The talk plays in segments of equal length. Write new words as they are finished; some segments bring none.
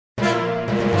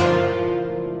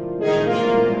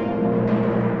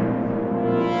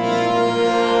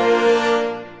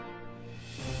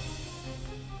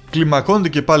Κλιμακώνεται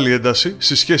και πάλι ένταση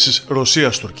στις σχέσεις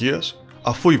Ρωσίας-Τουρκίας,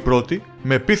 αφού η πρώτη,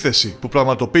 με επίθεση που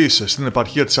πραγματοποίησε στην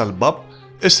επαρχία της Αλ Μπαπ,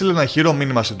 έστειλε ένα ηχηρό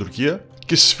μήνυμα στην Τουρκία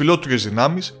και στις φιλότουρκες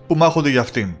δυνάμεις που μάχονται για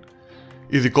αυτήν.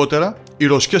 Ειδικότερα, οι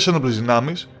ρωσικές ένοπλες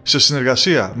δυνάμεις, σε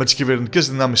συνεργασία με τις κυβερνητικές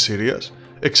δυνάμεις Συρίας,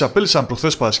 εξαπέλυσαν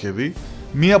προχθές Παρασκευή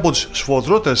μία από τις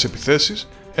σφοδρότερες επιθέσεις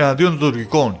εναντίον των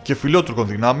τουρκικών και φιλότουρκων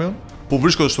δυνάμεων που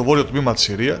βρίσκονται στο βόρειο τμήμα της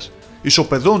Συρίας,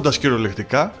 ισοπεδώνοντας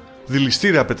κυριολεκτικά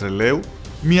διυλιστήρια πετρελαίου,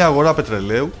 μία αγορά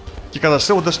πετρελαίου και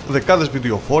καταστρέφοντας δεκάδες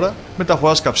βιντεοφόρα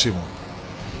μεταφοράς καυσίμων.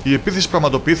 Η επίθεση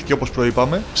πραγματοποιήθηκε, όπως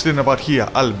προείπαμε, στην επαρχία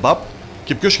Αλ Μπαπ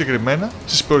και πιο συγκεκριμένα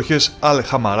στις περιοχές Αλ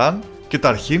Χαμαράν και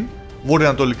Ταρχίν,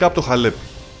 βορειοανατολικά από το Χαλέπι.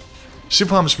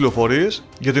 Σύμφωνα με τις πληροφορίες,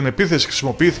 για την επίθεση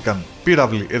χρησιμοποιήθηκαν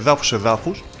πύραυλοι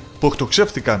εδάφους-εδάφους που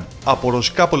εκτοξεύτηκαν από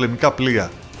ρωσικά πολεμικά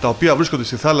πλοία τα οποία βρίσκονται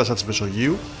στη θάλασσα της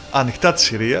Μεσογείου, ανοιχτά της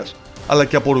Συρίας, αλλά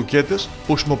και από ρουκέτες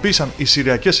που χρησιμοποίησαν οι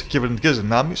Συριακές κυβερνητικές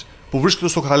δυνάμεις που βρίσκονται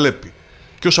στο Χαλέπι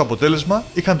και ως αποτέλεσμα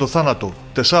είχαν το θάνατο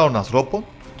 4 ανθρώπων,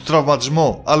 το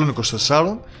τραυματισμό άλλων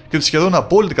 24 και τη σχεδόν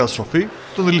απόλυτη καταστροφή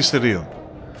των διυλιστηρίων.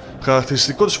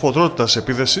 Χαρακτηριστικό της σφοδρότητας της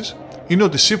επίθεσης είναι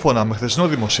ότι σύμφωνα με χθεσινό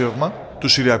δημοσίευμα του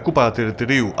Συριακού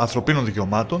Παρατηρητηρίου Ανθρωπίνων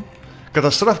Δικαιωμάτων,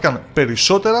 καταστράφηκαν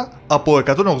περισσότερα από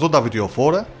 180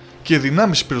 βιντεοφόρα και οι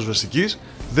δυνάμεις πυροσβεστικής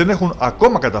δεν έχουν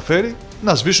ακόμα καταφέρει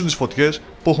να σβήσουν τις φωτιές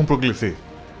που έχουν προκληθεί.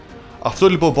 Αυτό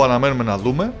λοιπόν που αναμένουμε να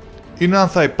δούμε είναι αν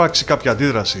θα υπάρξει κάποια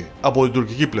αντίδραση από την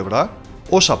τουρκική πλευρά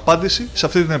ως απάντηση σε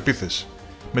αυτή την επίθεση,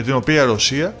 με την οποία η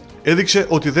Ρωσία έδειξε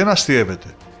ότι δεν αστειεύεται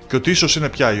και ότι ίσως είναι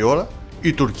πια η ώρα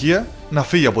η Τουρκία να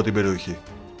φύγει από την περιοχή.